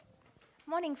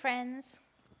Morning, friends.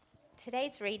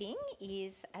 Today's reading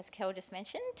is, as Kel just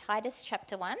mentioned, Titus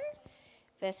chapter 1,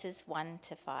 verses 1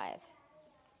 to 5.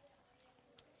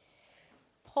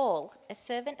 Paul, a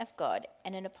servant of God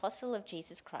and an apostle of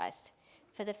Jesus Christ,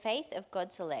 for the faith of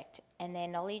God's elect and their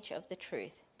knowledge of the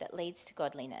truth that leads to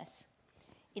godliness,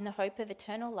 in the hope of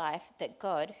eternal life that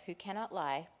God, who cannot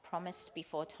lie, promised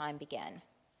before time began.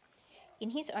 In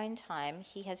his own time,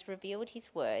 he has revealed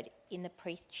his word in the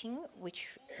preaching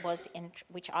which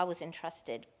I was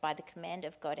entrusted by the command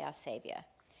of God our Saviour.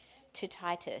 To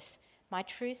Titus, my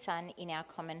true son in our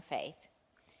common faith,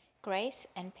 grace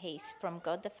and peace from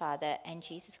God the Father and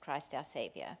Jesus Christ our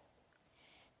Saviour.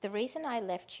 The reason I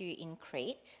left you in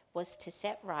Crete was to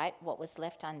set right what was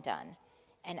left undone,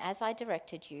 and as I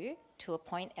directed you, to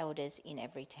appoint elders in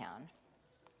every town.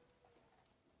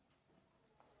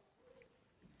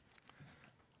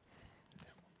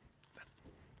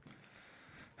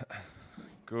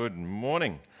 Good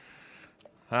morning.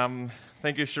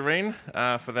 Thank you, Shireen,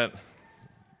 for that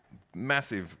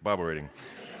massive Bible reading.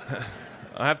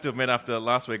 I have to admit, after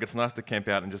last week, it's nice to camp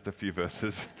out in just a few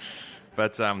verses.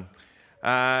 But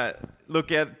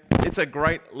it's a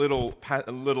great little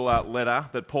letter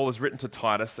that Paul has written to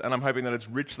Titus, and I'm hoping that it's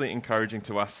richly encouraging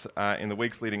to us in the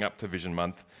weeks leading up to Vision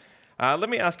Month. Let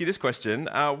me ask you this question.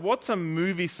 What's a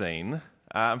movie scene?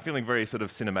 I'm feeling very sort of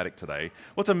cinematic today.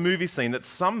 What's a movie scene that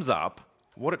sums up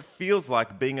what it feels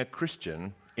like being a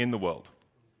Christian in the world?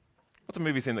 What's a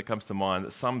movie scene that comes to mind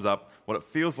that sums up what it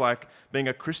feels like being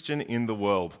a Christian in the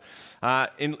world?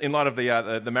 In light of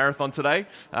the marathon today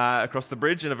across the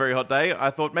bridge in a very hot day, I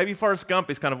thought maybe Forrest Gump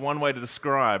is kind of one way to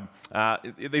describe.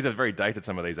 These are very dated,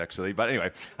 some of these actually, but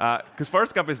anyway, because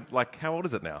Forrest Gump is like, how old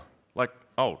is it now? Like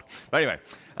old. But anyway,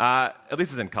 at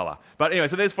least it's in colour. But anyway,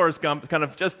 so there's Forrest Gump, kind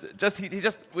of he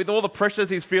just with all the pressures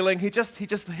he's feeling, he just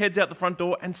heads out the front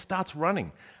door and starts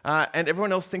running. And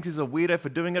everyone else thinks he's a weirdo for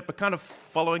doing it, but kind of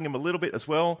following him a little bit as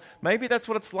well. Maybe that's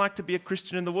what it's like to be a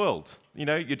Christian in the world. You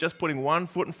know, you're just putting one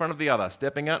foot in front of the other,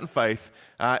 stepping out in faith.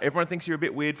 Everyone thinks you're a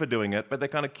bit weird for doing it, but they're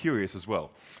kind of curious as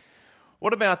well.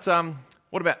 What about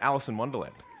Alice in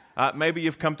Wonderland? Maybe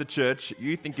you've come to church,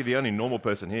 you think you're the only normal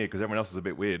person here because everyone else is a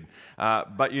bit weird,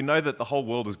 but you know that the whole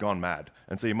world has gone mad,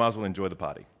 and so you might as well enjoy the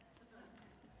party.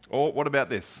 Or what about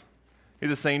this?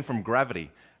 Here's a scene from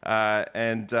Gravity,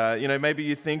 maybe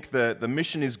you think the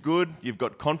mission is good, you've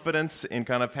got confidence in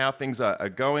kind of how things are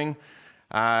going,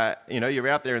 you're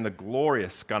out there in the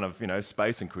glorious kind of,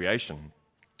 space and creation,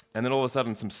 and then all of a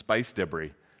sudden some space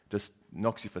debris just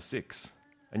knocks you for six,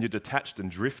 and you're detached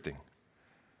and drifting.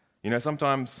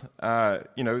 Sometimes,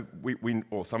 we know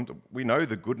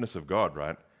the goodness of God,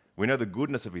 right? We know the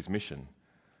goodness of his mission.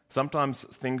 Sometimes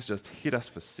things just hit us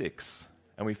for six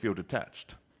and we feel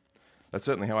detached. That's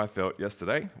certainly how I felt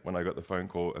yesterday when I got the phone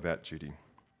call about Judy.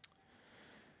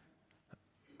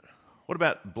 What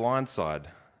about Blindside?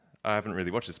 I haven't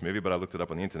really watched this movie, but I looked it up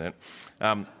on the internet.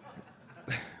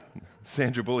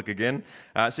 Sandra Bullock again.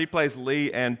 She plays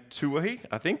Lee Ann Tuohy,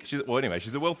 I think.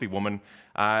 She's a wealthy woman,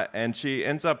 and she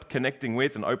ends up connecting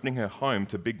with and opening her home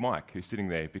to Big Mike, who's sitting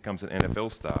there, becomes an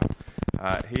NFL star.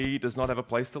 He does not have a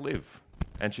place to live,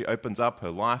 and she opens up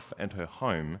her life and her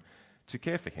home to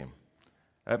care for him.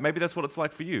 Maybe that's what it's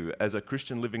like for you as a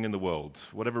Christian living in the world.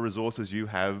 Whatever resources you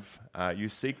have, you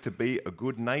seek to be a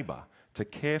good neighbour, to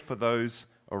care for those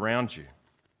around you.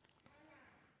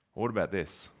 What about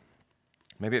this?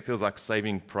 Maybe it feels like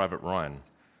Saving Private Ryan.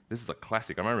 This is a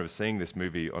classic. I remember seeing this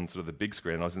movie on sort of the big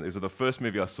screen. It was the first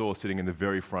movie I saw sitting in the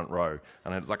very front row.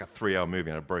 And it was like a 3-hour movie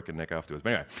and I broke a neck afterwards.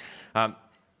 But anyway,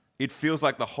 it feels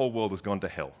like the whole world has gone to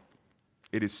hell.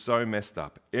 It is so messed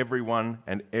up. Everyone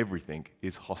and everything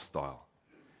is hostile.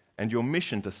 And your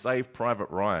mission to save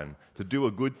Private Ryan, to do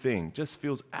a good thing, just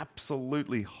feels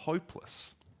absolutely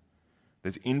hopeless.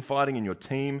 There's infighting in your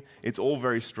team. It's all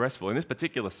very stressful. In this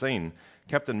particular scene,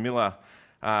 Captain Miller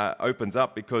opens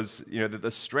up because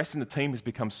the stress in the team has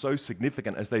become so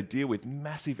significant as they deal with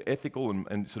massive ethical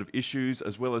and sort of issues,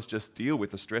 as well as just deal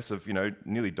with the stress of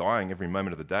nearly dying every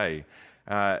moment of the day.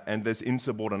 And there's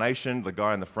insubordination. The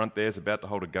guy in the front there is about to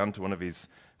hold a gun to one of his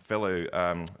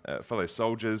fellow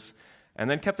soldiers, and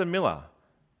then Captain Miller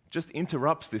just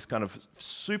interrupts this kind of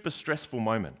super stressful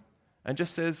moment and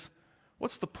just says,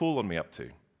 "What's the pull on me up to?"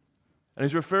 And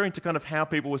he's referring to kind of how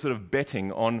people were sort of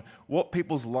betting on what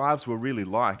people's lives were really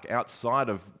like outside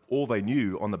of all they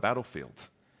knew on the battlefield.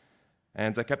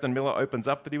 And Captain Miller opens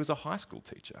up that he was a high school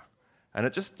teacher. And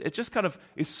it just kind of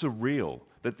is surreal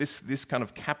that this kind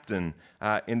of captain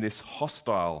in this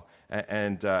hostile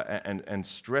and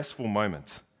stressful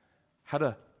moment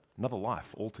had another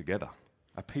life altogether,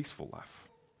 a peaceful life.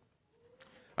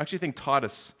 I actually think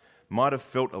Titus might have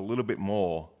felt a little bit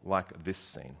more like this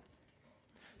scene.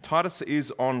 Titus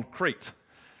is on Crete.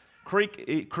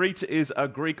 Crete is a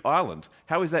Greek island.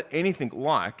 How is that anything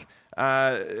like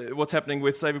what's happening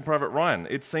with Saving Private Ryan?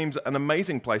 It seems an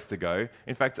amazing place to go.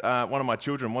 In fact, one of my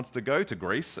children wants to go to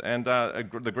Greece, and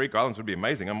the Greek islands would be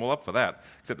amazing. I'm all up for that,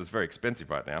 except it's very expensive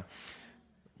right now.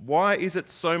 Why is it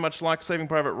so much like Saving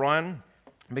Private Ryan?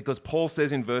 Because Paul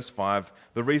says in verse 5,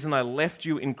 the reason I left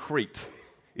you in Crete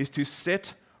is to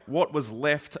set what was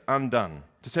left undone,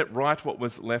 to set right what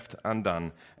was left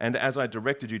undone, and as I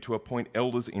directed you to appoint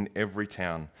elders in every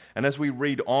town. And as we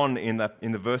read on in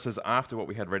the verses after what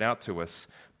we had read out to us,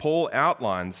 Paul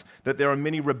outlines that there are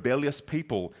many rebellious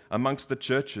people amongst the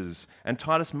churches, and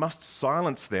Titus must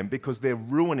silence them because they're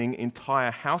ruining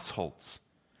entire households.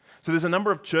 So there's a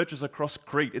number of churches across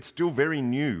Crete. It's still very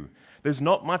new. There's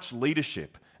not much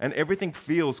leadership, and everything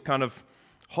feels kind of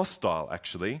hostile,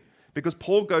 actually, because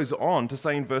Paul goes on to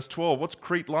say in verse 12, what's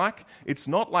Crete like? It's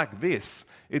not like this.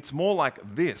 It's more like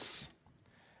this.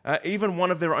 Even one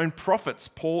of their own prophets,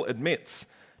 Paul admits,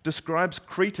 describes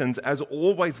Cretans as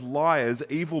always liars,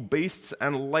 evil beasts,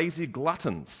 and lazy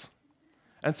gluttons.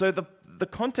 And so the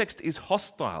context is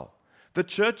hostile. The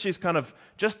church is kind of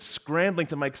just scrambling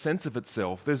to make sense of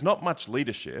itself. There's not much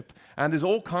leadership, and there's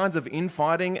all kinds of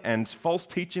infighting and false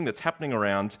teaching that's happening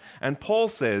around. And Paul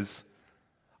says,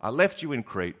 I left you in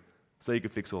Crete so you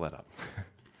could fix all that up.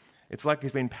 It's like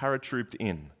he's been paratrooped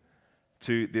in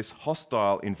to this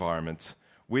hostile environment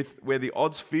where the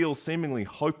odds feel seemingly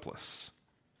hopeless.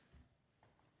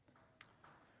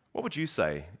 What would you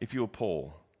say if you were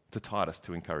Paul to Titus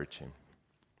to encourage him?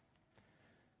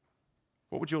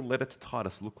 What would your letter to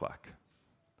Titus look like?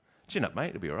 Chin up, mate,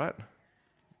 it'll be all right.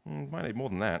 Might need more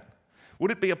than that.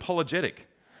 Would it be apologetic?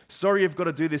 Sorry you've got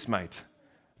to do this, mate.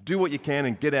 Do what you can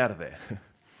and get out of there.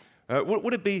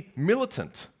 Would it be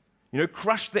militant?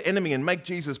 Crush the enemy and make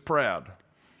Jesus proud?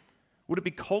 Would it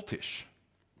be cultish?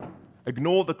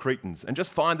 Ignore the Cretans and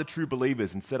just find the true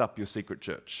believers and set up your secret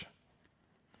church?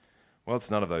 Well,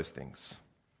 it's none of those things.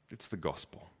 It's the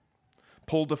gospel.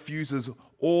 Paul diffuses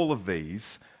all of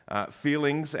these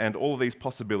feelings and all of these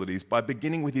possibilities by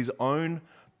beginning with his own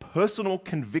personal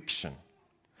conviction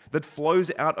that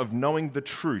flows out of knowing the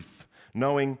truth,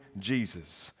 knowing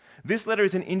Jesus. This letter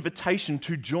is an invitation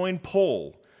to join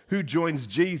Paul, who joins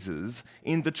Jesus,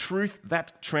 in the truth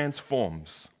that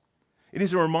transforms. It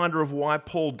is a reminder of why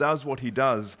Paul does what he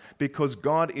does, because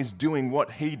God is doing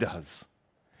what he does.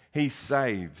 He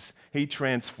saves, he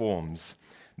transforms.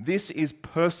 This is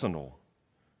personal.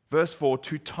 Verse 4,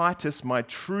 to Titus, my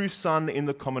true son in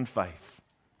the common faith.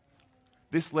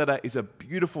 This letter is a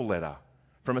beautiful letter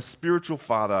from a spiritual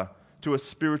father to a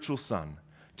spiritual son,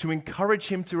 to encourage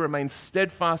him to remain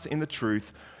steadfast in the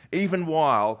truth, even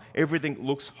while everything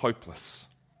looks hopeless.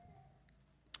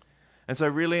 And so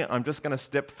really, I'm just going to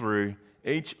step through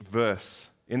each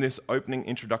verse in this opening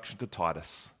introduction to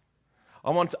Titus. I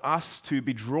want us to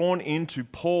be drawn into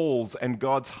Paul's and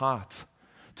God's heart,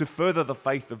 to further the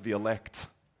faith of the elect,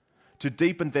 to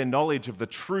deepen their knowledge of the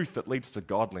truth that leads to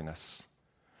godliness,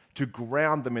 to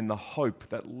ground them in the hope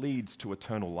that leads to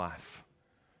eternal life,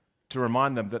 to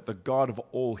remind them that the God of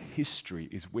all history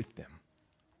is with them,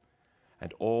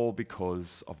 and all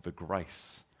because of the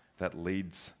grace that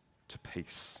leads to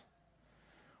peace.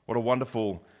 What a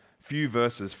wonderful few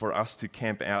verses for us to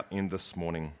camp out in this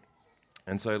morning.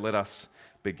 And so let us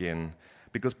begin.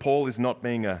 Because Paul is not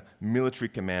being a military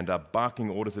commander barking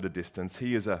orders at a distance.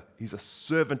 He's a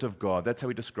servant of God. That's how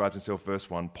he describes himself, verse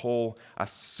 1. Paul, a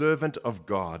servant of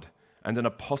God and an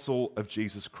apostle of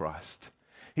Jesus Christ.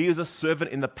 He is a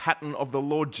servant in the pattern of the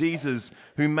Lord Jesus,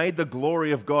 who made the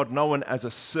glory of God known as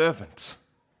a servant.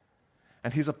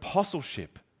 And his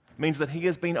apostleship means that he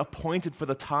has been appointed for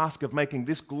the task of making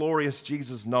this glorious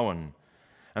Jesus known.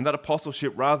 And that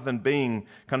apostleship, rather than being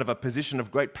kind of a position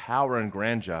of great power and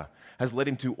grandeur, has led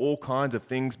him to all kinds of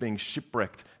things being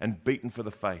shipwrecked and beaten for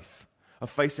the faith, of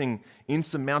facing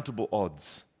insurmountable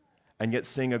odds, and yet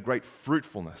seeing a great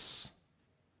fruitfulness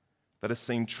that has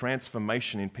seen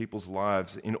transformation in people's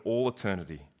lives in all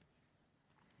eternity.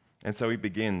 And so he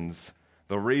begins,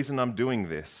 the reason I'm doing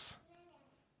this,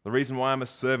 the reason why I'm a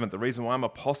servant, the reason why I'm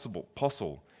an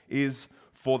apostle, is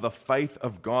for the faith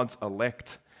of God's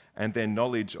elect and their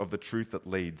knowledge of the truth that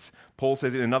leads. Paul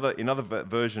says in another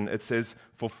version, it says,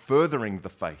 for furthering the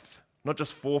faith. Not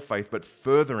just for faith, but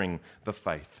furthering the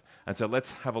faith. And so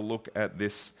let's have a look at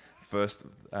this first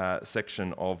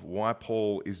section of why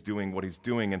Paul is doing what he's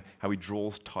doing and how he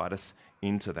draws Titus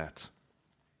into that.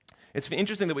 It's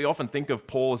interesting that we often think of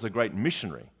Paul as a great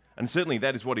missionary, and certainly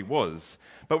that is what he was.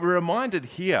 But we're reminded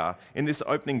here in this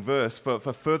opening verse for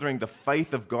furthering the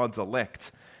faith of God's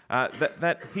elect,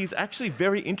 that he's actually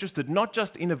very interested not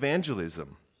just in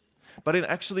evangelism, but in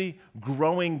actually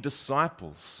growing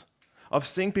disciples, of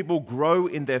seeing people grow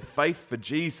in their faith for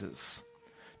Jesus,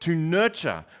 to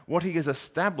nurture what he has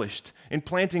established in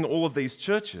planting all of these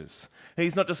churches.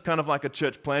 He's not just kind of like a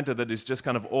church planter that is just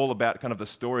kind of all about kind of the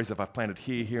stories of I've planted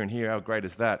here, here, and here, how great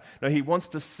is that? No, he wants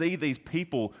to see these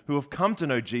people who have come to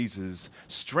know Jesus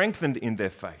strengthened in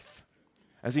their faith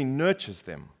as he nurtures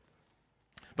them.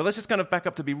 But let's just kind of back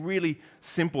up to be really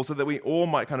simple so that we all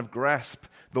might kind of grasp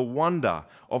the wonder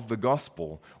of the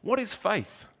gospel. What is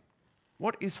faith?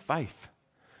 What is faith?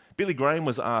 Billy Graham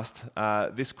was asked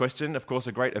this question, of course,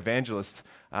 a great evangelist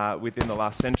within the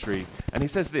last century, and he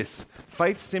says this: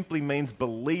 faith simply means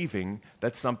believing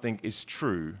that something is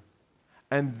true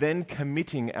and then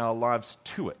committing our lives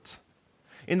to it.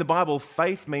 In the Bible,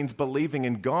 faith means believing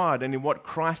in God and in what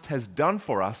Christ has done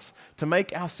for us to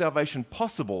make our salvation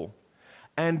possible,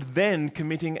 and then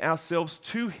committing ourselves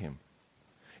to him.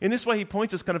 In this way, he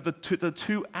points us kind of to the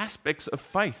two aspects of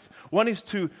faith. One is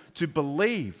to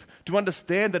believe, to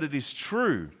understand that it is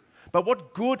true. But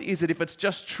what good is it if it's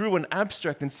just true and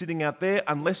abstract and sitting out there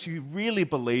unless you really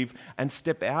believe and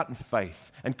step out in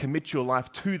faith and commit your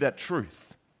life to that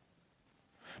truth?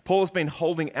 Paul has been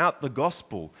holding out the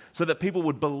gospel so that people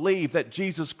would believe that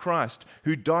Jesus Christ,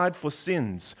 who died for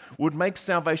sins, would make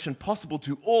salvation possible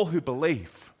to all who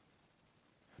believe.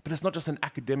 But it's not just an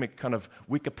academic kind of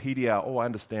Wikipedia, oh, I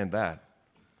understand that.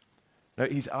 No,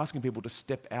 he's asking people to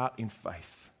step out in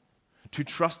faith, to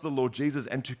trust the Lord Jesus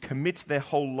and to commit their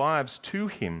whole lives to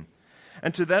him.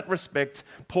 And to that respect,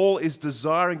 Paul is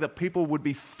desiring that people would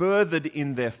be furthered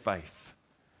in their faith,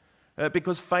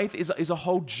 because faith is a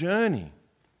whole journey.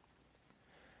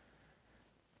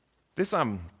 This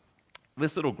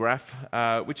little graph,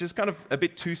 which is kind of a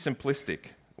bit too simplistic,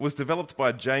 was developed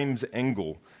by James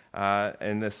Engel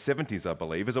in the 70s, I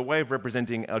believe, as a way of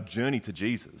representing our journey to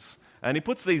Jesus. And he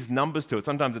puts these numbers to it.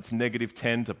 Sometimes it's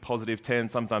 -10 to +10.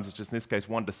 Sometimes it's just, in this case,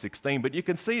 1 to 16. But you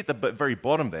can see at the very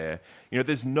bottom there,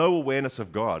 there's no awareness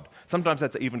of God. Sometimes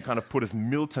that's even kind of put as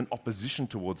militant opposition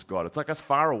towards God. It's like as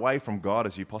far away from God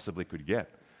as you possibly could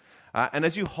get. And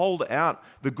as you hold out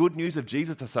the good news of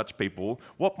Jesus to such people,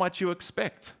 what might you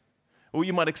expect? Well,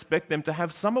 you might expect them to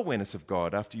have some awareness of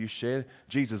God after you share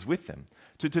Jesus with them,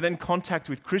 to then contact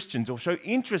with Christians or show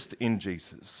interest in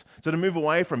Jesus, so to move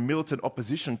away from militant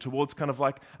opposition towards kind of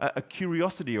like a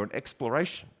curiosity or an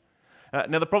exploration.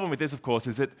 Now, the problem with this, of course,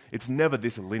 is that it's never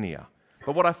this linear.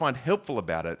 But what I find helpful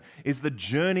about it is the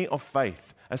journey of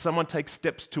faith as someone takes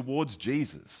steps towards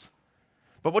Jesus.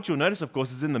 But what you'll notice, of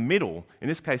course, is in the middle, in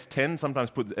this case 10, sometimes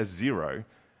put as 0,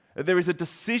 there is a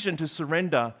decision to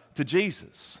surrender to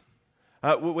Jesus.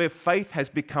 Where faith has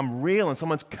become real and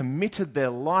someone's committed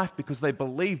their life because they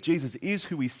believe Jesus is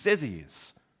who he says he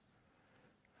is.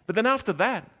 But then after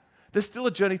that, there's still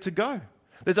a journey to go.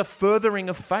 There's a furthering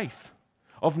of faith,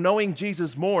 of knowing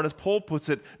Jesus more, and as Paul puts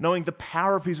it, knowing the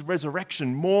power of his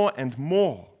resurrection more and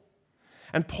more.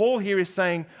 And Paul here is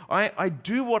saying, I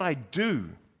do what I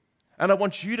do, and I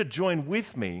want you to join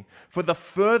with me for the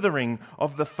furthering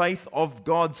of the faith of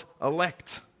God's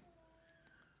elect.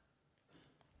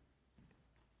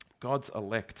 God's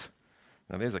elect.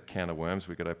 Now there's a can of worms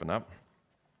we could open up.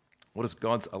 What does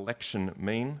God's election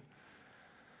mean?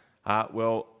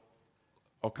 Well,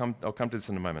 I'll come to this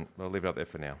in a moment. I'll leave it up there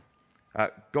for now.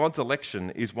 God's election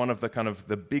is one of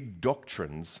the big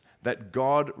doctrines that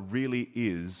God really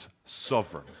is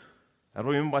sovereign. And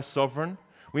what do we mean by sovereign?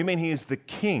 We mean he is the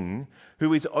king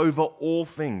who is over all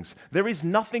things. There is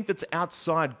nothing that's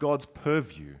outside God's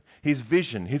purview, his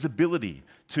vision, his ability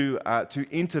to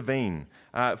intervene,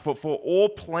 for all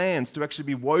plans to actually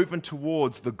be woven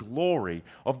towards the glory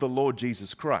of the Lord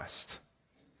Jesus Christ.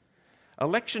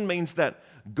 Election means that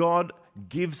God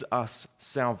gives us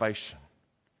salvation.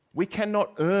 We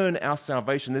cannot earn our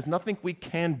salvation. There's nothing we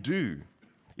can do.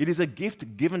 It is a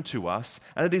gift given to us,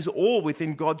 and it is all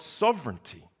within God's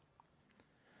sovereignty.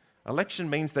 Election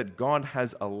means that God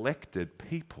has elected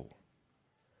people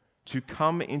to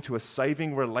come into a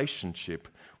saving relationship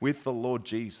with the Lord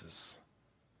Jesus.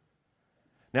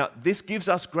 Now, this gives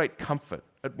us great comfort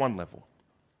at one level.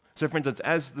 So, for instance,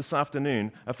 as this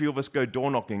afternoon, a few of us go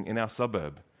door knocking in our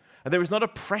suburb, and there is not a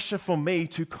pressure for me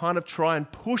to kind of try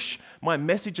and push my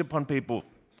message upon people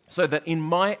so that in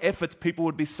my efforts people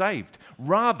would be saved.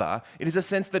 Rather, it is a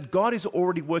sense that God is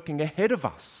already working ahead of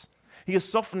us. He is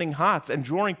softening hearts and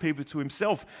drawing people to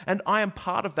himself, and I am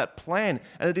part of that plan,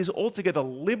 and it is altogether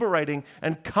liberating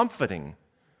and comforting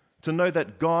to know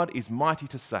that God is mighty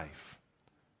to save.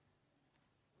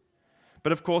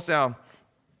 But of course, our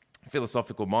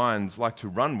philosophical minds like to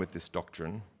run with this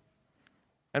doctrine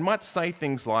and might say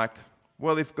things like,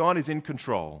 well, if God is in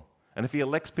control, and if he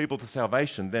elects people to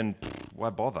salvation, then why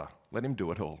bother? Let him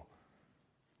do it all.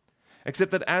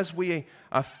 Except that as we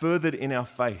are furthered in our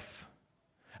faith,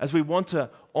 as we want to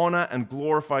honor and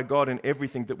glorify God in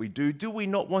everything that we do we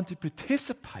not want to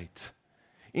participate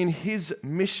in his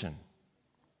mission?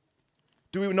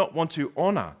 Do we not want to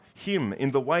honor him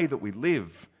in the way that we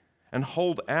live and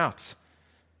hold out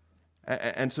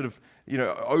and sort of,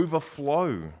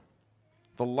 overflow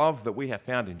the love that we have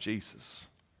found in Jesus?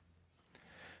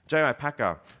 J.I.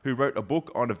 Packer, who wrote a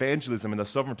book on evangelism and the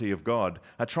sovereignty of God,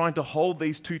 are trying to hold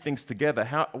these two things together.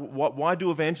 Why do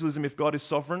evangelism if God is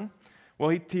sovereign?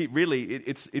 Well,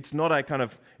 it's not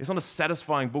a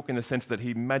satisfying book in the sense that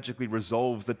he magically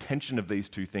resolves the tension of these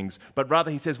two things, but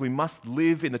rather he says we must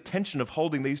live in the tension of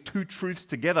holding these two truths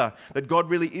together, that God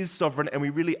really is sovereign and we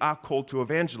really are called to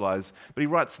evangelize. But he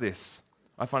writes this,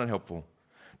 I find it helpful.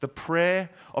 The prayer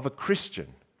of a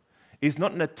Christian is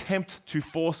not an attempt to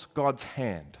force God's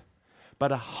hand,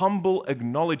 but a humble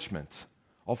acknowledgement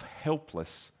of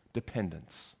helpless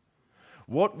dependence.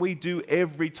 What we do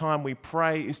every time we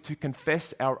pray is to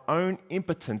confess our own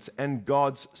impotence and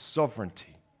God's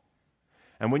sovereignty.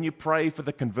 And when you pray for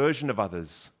the conversion of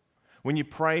others, when you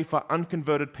pray for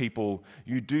unconverted people,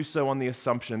 you do so on the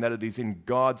assumption that it is in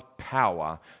God's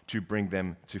power to bring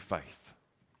them to faith.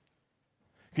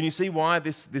 Can you see why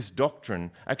this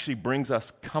doctrine actually brings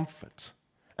us comfort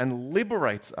and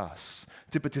liberates us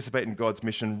to participate in God's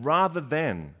mission rather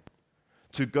than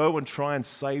to go and try and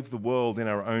save the world in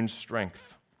our own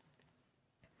strength?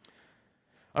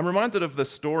 I'm reminded of the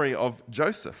story of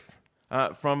Joseph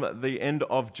from the end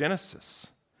of Genesis.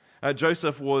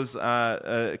 Joseph was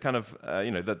the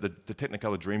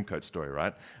Technicolor Dreamcoat story,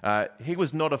 right? He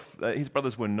was not his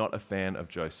brothers were not a fan of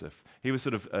Joseph. He was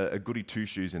sort of a goody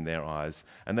two-shoes in their eyes,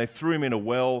 and they threw him in a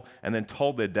well and then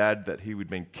told their dad that he had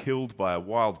been killed by a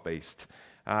wild beast.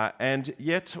 And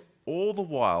yet, all the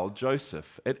while,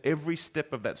 Joseph, at every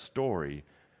step of that story,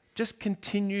 just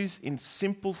continues in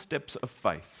simple steps of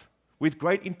faith, with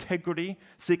great integrity,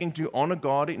 seeking to honor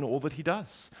God in all that he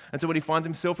does. And so when he finds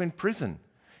himself in prison,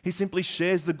 he simply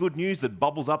shares the good news that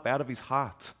bubbles up out of his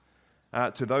heart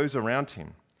to those around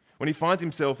him. When he finds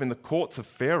himself in the courts of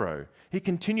Pharaoh, he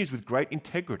continues with great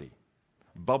integrity,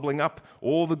 bubbling up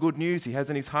all the good news he has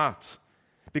in his heart,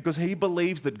 because he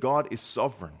believes that God is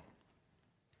sovereign.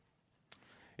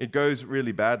 It goes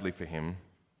really badly for him,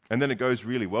 and then it goes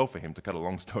really well for him, to cut a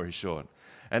long story short.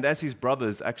 And as his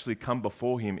brothers actually come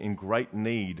before him in great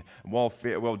need,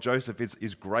 while Joseph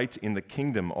is great in the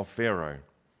kingdom of Pharaoh,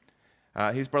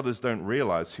 his brothers don't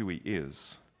realize who he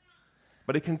is.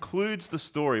 But he concludes the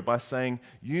story by saying,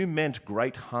 "You meant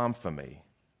great harm for me,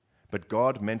 but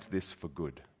God meant this for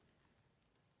good."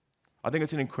 I think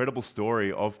it's an incredible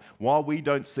story of, while we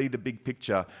don't see the big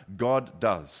picture, God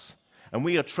does. And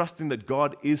we are trusting that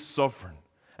God is sovereign.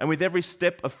 And with every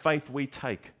step of faith we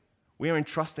take, we are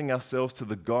entrusting ourselves to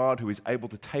the God who is able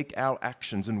to take our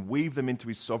actions and weave them into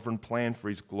his sovereign plan for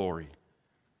his glory.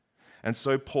 And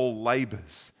so Paul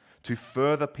labors to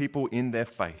further people in their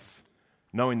faith,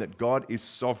 knowing that God is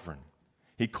sovereign.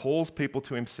 He calls people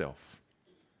to himself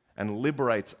and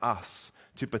liberates us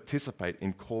to participate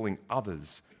in calling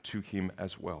others to him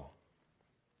as well.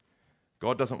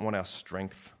 God doesn't want our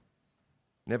strength,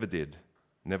 never did,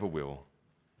 never will,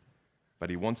 but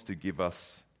he wants to give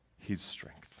us his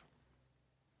strength.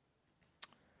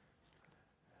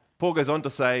 Paul goes on to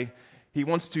say he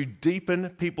wants to deepen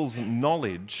people's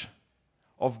knowledge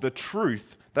of the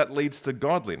truth that leads to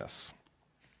godliness.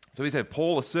 So he said,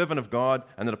 Paul, a servant of God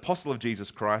and an apostle of Jesus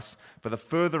Christ, for the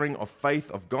furthering of faith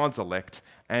of God's elect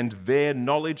and their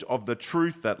knowledge of the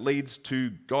truth that leads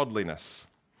to godliness.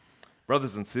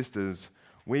 Brothers and sisters,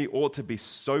 we ought to be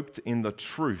soaked in the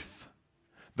truth,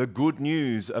 the good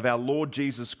news of our Lord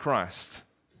Jesus Christ.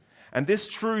 And this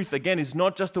truth, again, is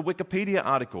not just a Wikipedia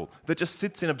article that just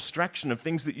sits in abstraction of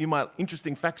things that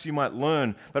interesting facts you might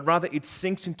learn, but rather it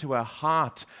sinks into our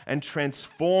heart and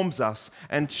transforms us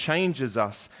and changes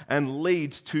us and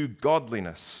leads to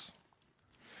godliness.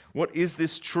 What is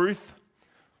this truth?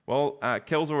 Well,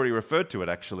 Kel's already referred to it,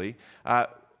 actually.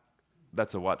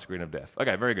 That's a white screen of death.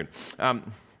 Okay, very good.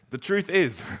 The truth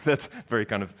is, that's very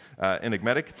kind of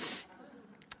enigmatic.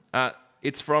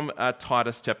 It's from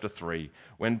Titus chapter 3,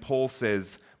 when Paul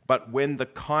says, "But when the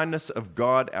kindness of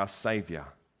God our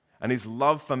Saviour and his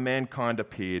love for mankind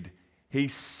appeared, he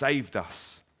saved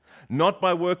us, not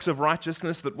by works of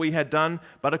righteousness that we had done,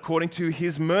 but according to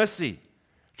his mercy,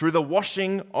 through the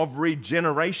washing of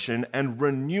regeneration and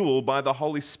renewal by the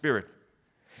Holy Spirit,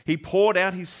 He poured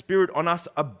out his Spirit on us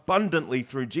abundantly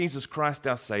through Jesus Christ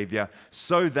our Saviour,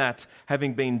 so that,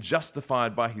 having been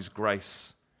justified by his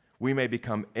grace, we may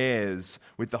become heirs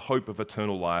with the hope of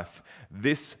eternal life.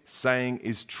 This saying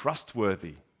is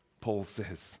trustworthy, Paul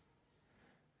says.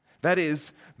 That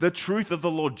is, the truth of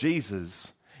the Lord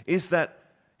Jesus is that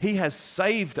he has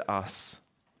saved us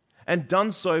and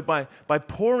done so by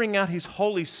pouring out his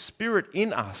Holy Spirit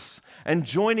in us and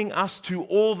joining us to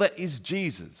all that is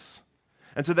Jesus.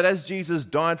 And so that as Jesus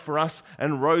died for us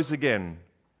and rose again,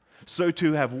 so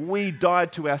too have we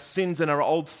died to our sins and our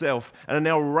old self and are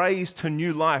now raised to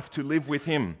new life to live with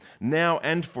him now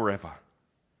and forever.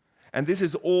 And this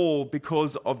is all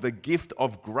because of the gift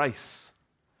of grace.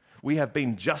 We have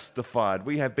been justified.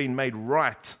 We have been made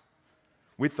right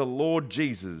with the Lord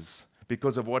Jesus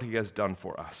because of what he has done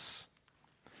for us.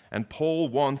 And Paul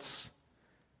wants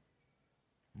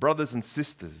brothers and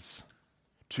sisters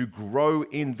to grow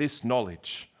in this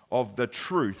knowledge of the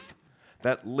truth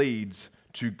that leads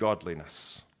to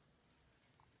godliness.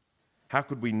 How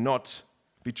could we not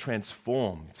be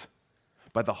transformed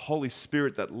by the Holy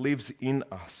Spirit that lives in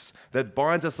us, that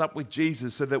binds us up with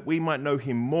Jesus so that we might know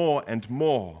him more and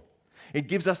more? It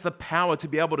gives us the power to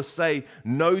be able to say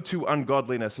no to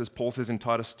ungodliness, as Paul says in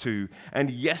Titus 2,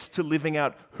 and yes to living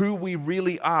out who we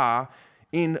really are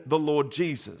in the Lord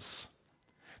Jesus.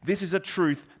 This is a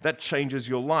truth that changes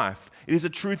your life. It is a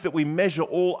truth that we measure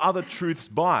all other truths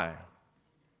by.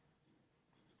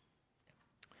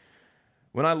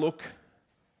 When I look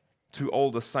to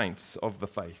older saints of the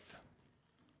faith,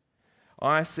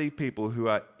 I see people who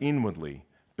are inwardly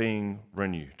being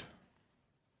renewed,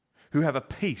 who have a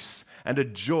peace and a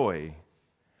joy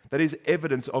that is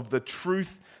evidence of the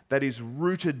truth that is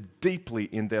rooted deeply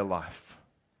in their life.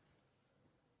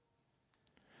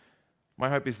 My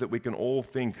hope is that we can all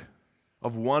think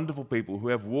of wonderful people who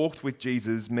have walked with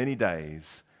Jesus many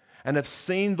days and have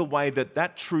seen the way that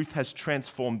that truth has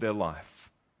transformed their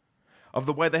life, of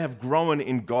the way they have grown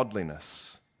in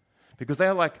godliness, because they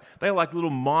are like little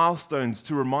milestones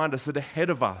to remind us that ahead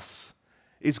of us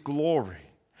is glory,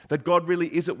 that God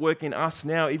really is at work in us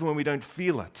now, even when we don't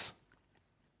feel it.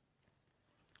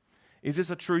 Is this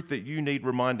a truth that you need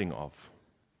reminding of?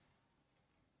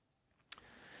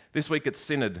 This week at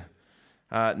Synod,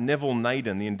 Neville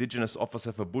Naden, the Indigenous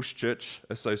officer for Bush Church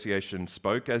Association,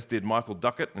 spoke, as did Michael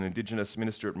Duckett, an Indigenous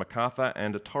minister at Macarthur,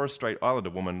 and a Torres Strait Islander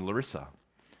woman, Larissa.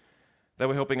 They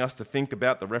were helping us to think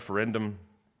about the referendum,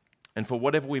 and for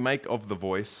whatever we make of the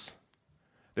voice,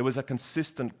 there was a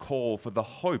consistent call for the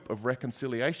hope of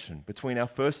reconciliation between our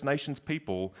First Nations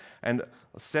people and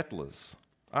settlers,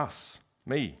 us,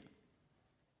 me.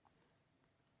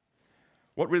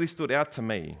 What really stood out to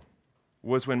me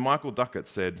was when Michael Duckett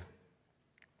said,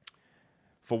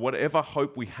 for whatever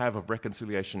hope we have of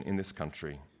reconciliation in this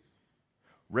country,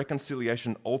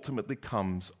 reconciliation ultimately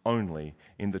comes only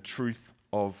in the truth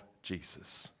of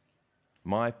Jesus.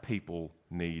 My people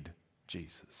need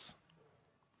Jesus.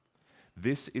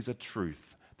 This is a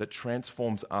truth that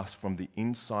transforms us from the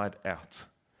inside out,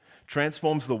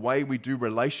 transforms the way we do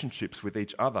relationships with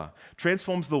each other,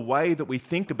 transforms the way that we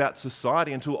think about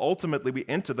society until ultimately we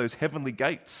enter those heavenly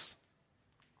gates.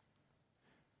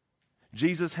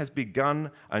 Jesus has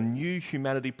begun a new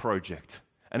humanity project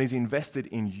and is invested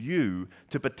in you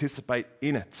to participate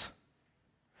in it.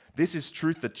 This is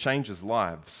truth that changes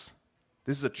lives.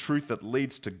 This is a truth that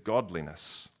leads to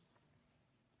godliness.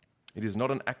 It is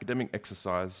not an academic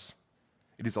exercise.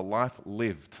 It is a life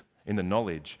lived in the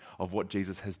knowledge of what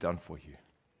Jesus has done for you.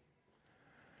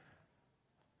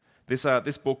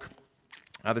 This book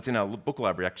that's in our book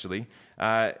library, actually,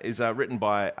 is written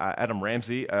by Adam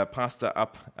Ramsey, a pastor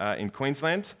up in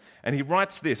Queensland. And he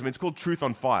writes this. It's called Truth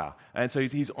on Fire. And so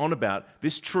he's on about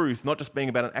this truth, not just being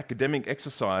about an academic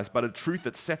exercise, but a truth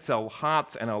that sets our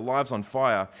hearts and our lives on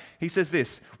fire. He says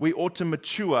this: we ought to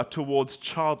mature towards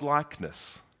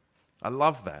childlikeness. I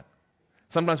love that.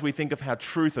 Sometimes we think of how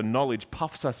truth and knowledge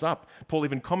puffs us up. Paul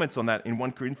even comments on that in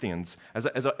 1 Corinthians as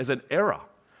an error,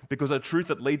 because a truth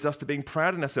that leads us to being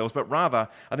proud in ourselves. But rather,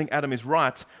 I think Adam is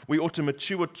right, we ought to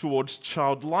mature towards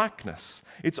childlikeness.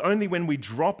 It's only when we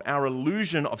drop our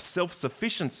illusion of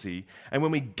self-sufficiency and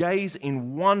when we gaze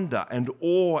in wonder and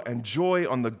awe and joy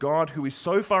on the God who is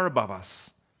so far above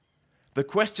us. The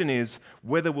question is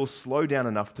whether we'll slow down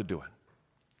enough to do it.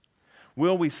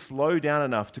 Will we slow down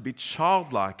enough to be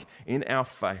childlike in our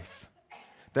faith,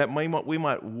 that we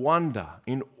might wonder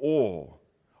in awe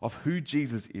of who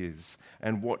Jesus is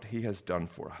and what he has done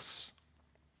for us?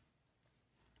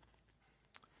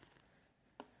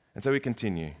 And so we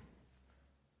continue.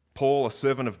 Paul, a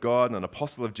servant of God and an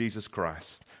apostle of Jesus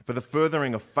Christ, for the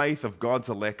furthering of faith of God's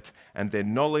elect and their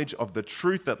knowledge of the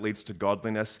truth that leads to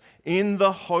godliness, in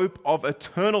the hope of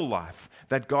eternal life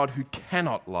that God, who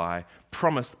cannot lie,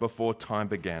 promised before time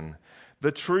began.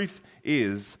 The truth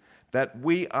is that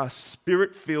we are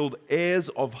spirit-filled heirs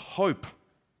of hope,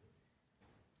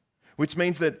 which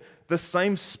means that the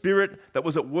same Spirit that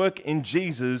was at work in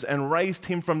Jesus and raised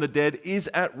him from the dead is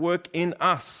at work in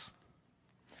us.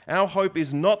 Our hope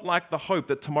is not like the hope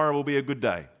that tomorrow will be a good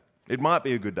day. It might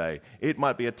be a good day. It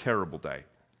might be a terrible day.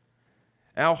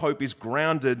 Our hope is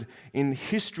grounded in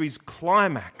history's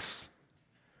climax,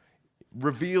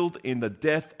 revealed in the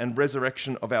death and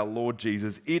resurrection of our Lord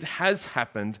Jesus. It has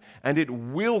happened, and it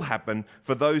will happen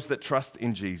for those that trust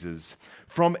in Jesus.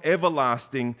 From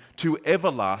everlasting to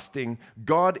everlasting,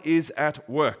 God is at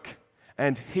work,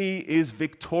 and he is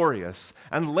victorious.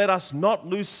 And let us not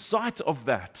lose sight of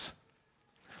that.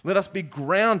 Let us be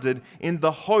grounded in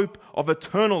the hope of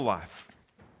eternal life,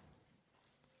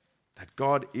 that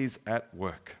God is at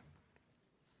work.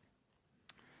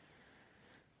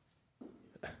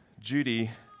 Judy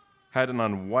had an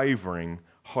unwavering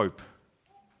hope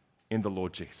in the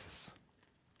Lord Jesus.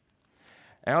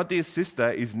 Our dear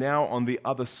sister is now on the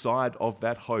other side of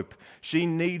that hope. She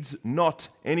needs not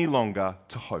any longer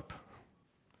to hope.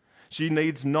 She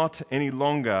needs not any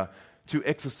longer to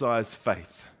exercise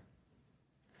faith,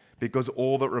 because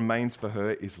all that remains for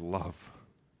her is love,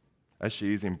 as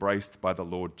she is embraced by the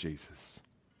Lord Jesus.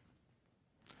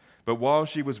 But while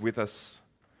she was with us,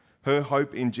 her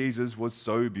hope in Jesus was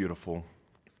so beautiful.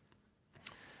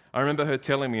 I remember her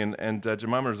telling me, and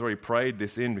Jemima has already prayed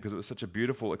this in because it was such a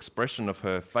beautiful expression of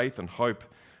her faith and hope.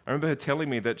 I remember her telling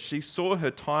me that she saw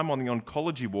her time on the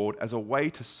oncology ward as a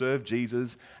way to serve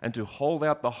Jesus and to hold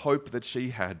out the hope that she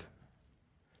had,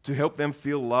 to help them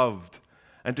feel loved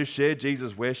and to share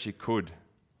Jesus where she could.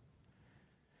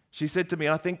 She said to me,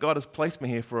 "I think God has placed me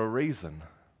here for a reason."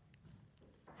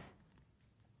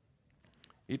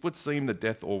 It would seem that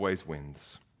death always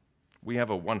wins. We have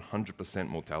a 100%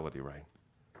 mortality rate.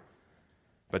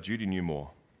 But Judy knew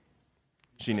more.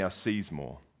 She now sees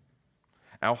more.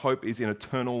 Our hope is in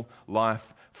eternal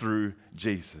life through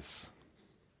Jesus.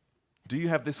 Do you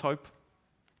have this hope?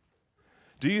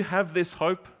 Do you have this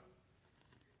hope?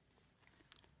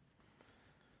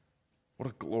 What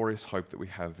a glorious hope that we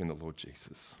have in the Lord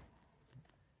Jesus.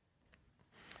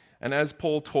 And as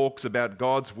Paul talks about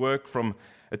God's work from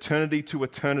eternity to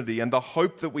eternity and the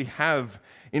hope that we have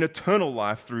in eternal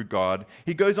life through God,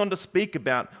 he goes on to speak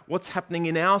about what's happening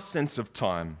in our sense of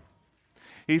time.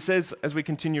 He says, as we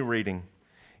continue reading,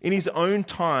 "In his own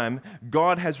time,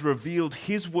 God has revealed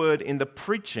his word in the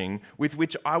preaching with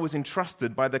which I was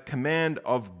entrusted by the command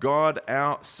of God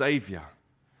our Savior."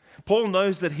 Paul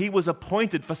knows that he was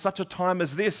appointed for such a time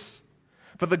as this.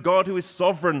 For the God who is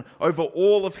sovereign over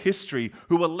all of history,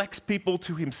 who elects people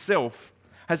to himself,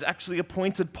 has actually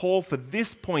appointed Paul for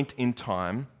this point in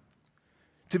time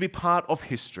to be part of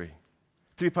history,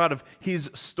 to be part of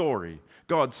his story,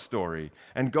 God's story.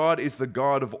 And God is the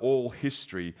God of all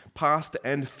history, past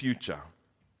and future,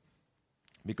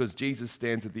 because Jesus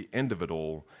stands at the end of it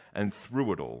all and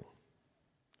through it all.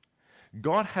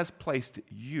 God has placed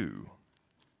you,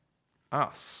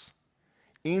 us,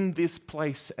 in this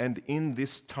place and in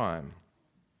this time.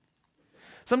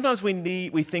 Sometimes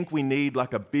we think we need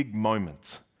like a big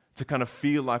moment to kind of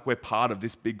feel like we're part of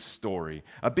this big story,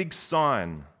 a big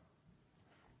sign.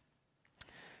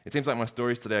 It seems like my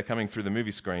stories today are coming through the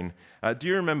movie screen. Do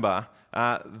you remember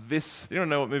this? Do you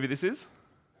know what movie this is?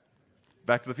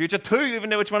 Back to the Future 2, you even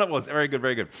know which one it was. Very good,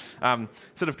 very good.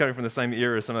 Sort of coming from the same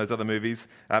era as some of those other movies,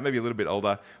 maybe a little bit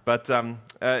older. But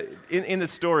in the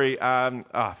story,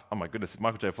 oh my goodness,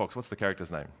 Michael J. Fox, what's the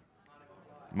character's name?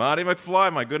 Marty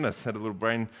McFly, my goodness, had a little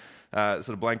brain sort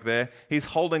of blank there. He's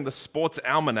holding the sports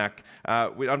almanac. I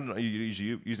don't know, you're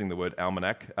usually using the word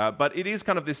almanac, but it is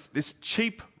kind of this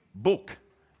cheap book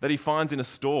that he finds in a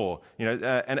store,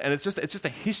 and it's just a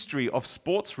history of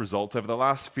sports results over the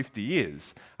last 50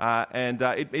 years, and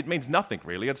it means nothing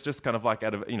really. It's just kind of like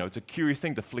it's a curious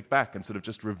thing to flick back and sort of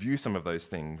just review some of those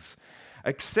things,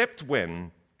 except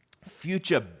when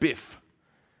future Biff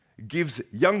gives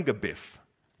younger Biff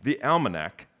the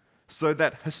almanac, so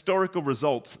that historical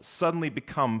results suddenly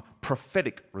become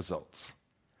prophetic results.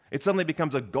 It suddenly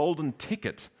becomes a golden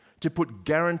ticket to put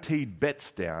guaranteed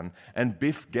bets down, and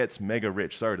Biff gets mega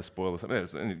rich. Sorry to spoil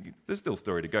this. There's still a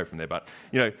story to go from there, but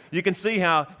you can see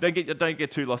how don't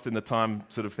get too lost in the time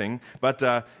sort of thing. But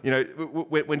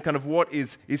when kind of what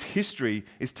is history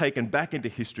is taken back into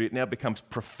history, it now becomes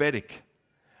prophetic.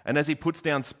 And as he puts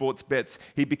down sports bets,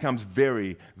 he becomes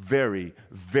very, very,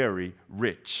 very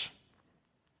rich.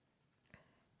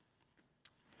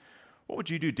 what would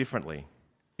you do differently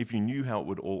if you knew how it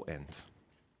would all end?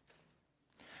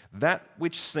 That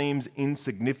which seems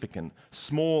insignificant,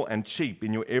 small and cheap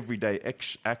in your everyday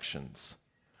actions,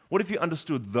 what if you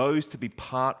understood those to be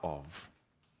part of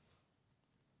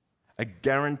a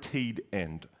guaranteed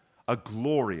end, a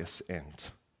glorious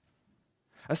end?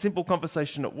 A simple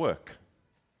conversation at work.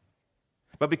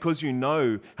 But because you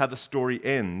know how the story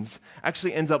ends,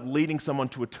 actually ends up leading someone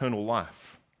to eternal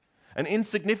life. An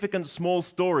insignificant small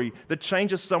story that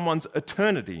changes someone's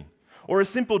eternity. Or a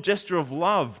simple gesture of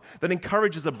love that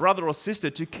encourages a brother or sister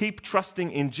to keep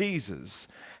trusting in Jesus.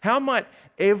 How might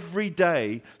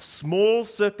everyday small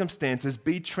circumstances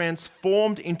be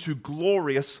transformed into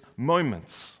glorious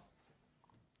moments?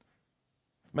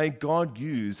 May God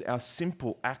use our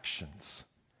simple actions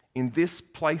in this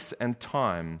place and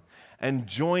time and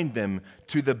join them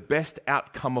to the best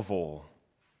outcome of all,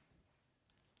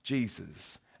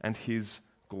 Jesus and his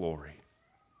glory.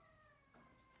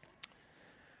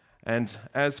 And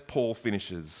as Paul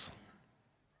finishes,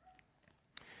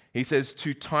 he says,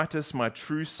 "To Titus, my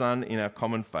true son in our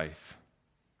common faith,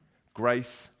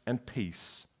 grace and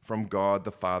peace from God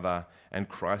the Father and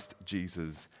Christ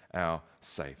Jesus our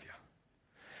Saviour."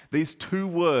 These two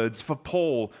words for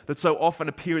Paul that so often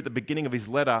appear at the beginning of his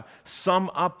letter sum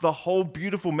up the whole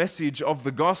beautiful message of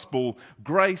the gospel: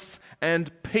 grace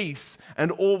and peace,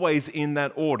 and always in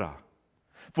that order.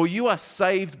 For you are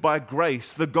saved by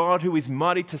grace. The God who is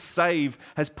mighty to save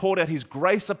has poured out his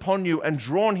grace upon you and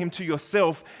drawn him to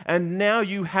yourself, and now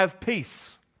you have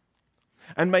peace.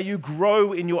 And may you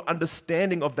grow in your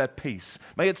understanding of that peace.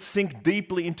 May it sink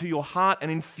deeply into your heart and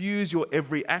infuse your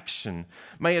every action.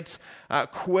 May it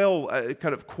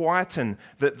quieten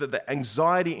the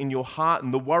anxiety in your heart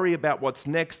and the worry about what's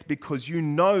next, because you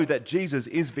know that Jesus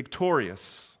is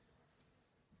victorious.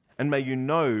 And may you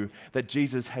know that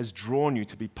Jesus has drawn you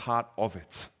to be part of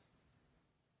it.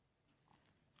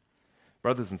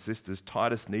 Brothers and sisters,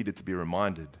 Titus needed to be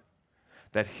reminded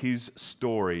that his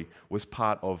story was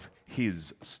part of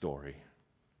his story,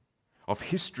 of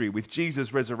history with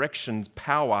Jesus' resurrection's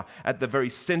power at the very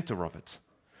center of it,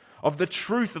 of the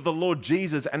truth of the Lord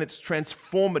Jesus and its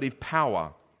transformative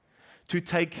power, to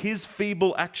take his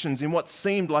feeble actions in what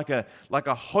seemed like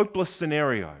a hopeless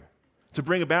scenario, to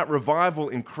bring about revival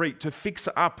in Crete, to fix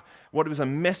up what was a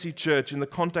messy church in the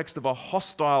context of a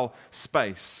hostile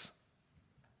space.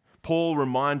 Paul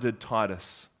reminded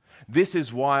Titus, "This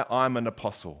is why I'm an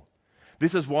apostle.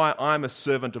 This is why I'm a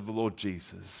servant of the Lord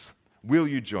Jesus. Will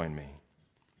you join me?"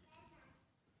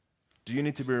 Do you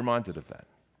need to be reminded of that?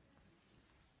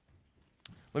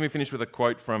 Let me finish with a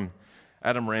quote from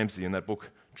Adam Ramsey in that book,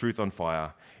 Truth on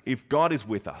Fire. "If God is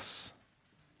with us,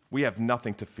 we have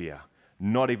nothing to fear,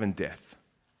 not even death."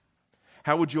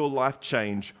 How would your life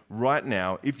change right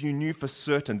now if you knew for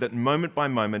certain that moment by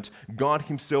moment, God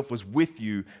himself was with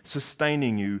you,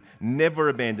 sustaining you, never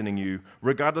abandoning you,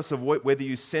 regardless of whether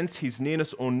you sense his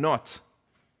nearness or not?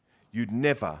 You'd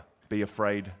never be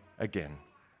afraid again.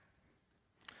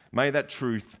 May that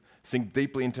truth sink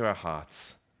deeply into our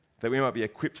hearts, that we might be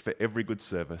equipped for every good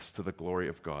service to the glory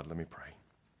of God. Let me pray.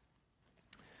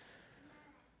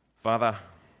 Father,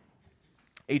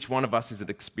 each one of us is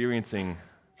experiencing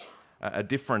a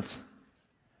different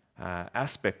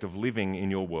aspect of living in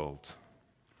your world.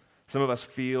 Some of us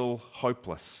feel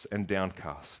hopeless and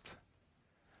downcast.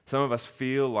 Some of us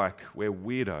feel like we're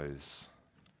weirdos.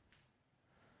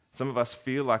 Some of us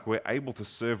feel like we're able to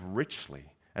serve richly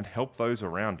and help those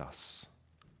around us.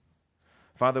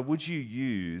 Father, would you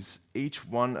use each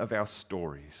one of our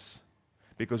stories,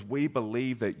 because we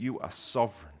believe that you are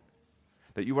sovereign,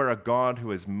 that you are a God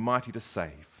who is mighty to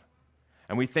save.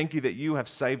 And we thank you that you have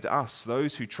saved us,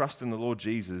 those who trust in the Lord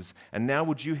Jesus. And now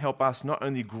would you help us not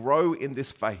only grow in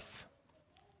this faith,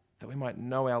 that we might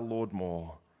know our Lord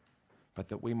more, but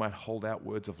that we might hold out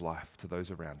words of life to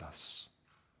those around us.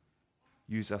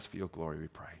 Use us for your glory, we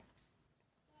pray.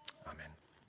 Amen.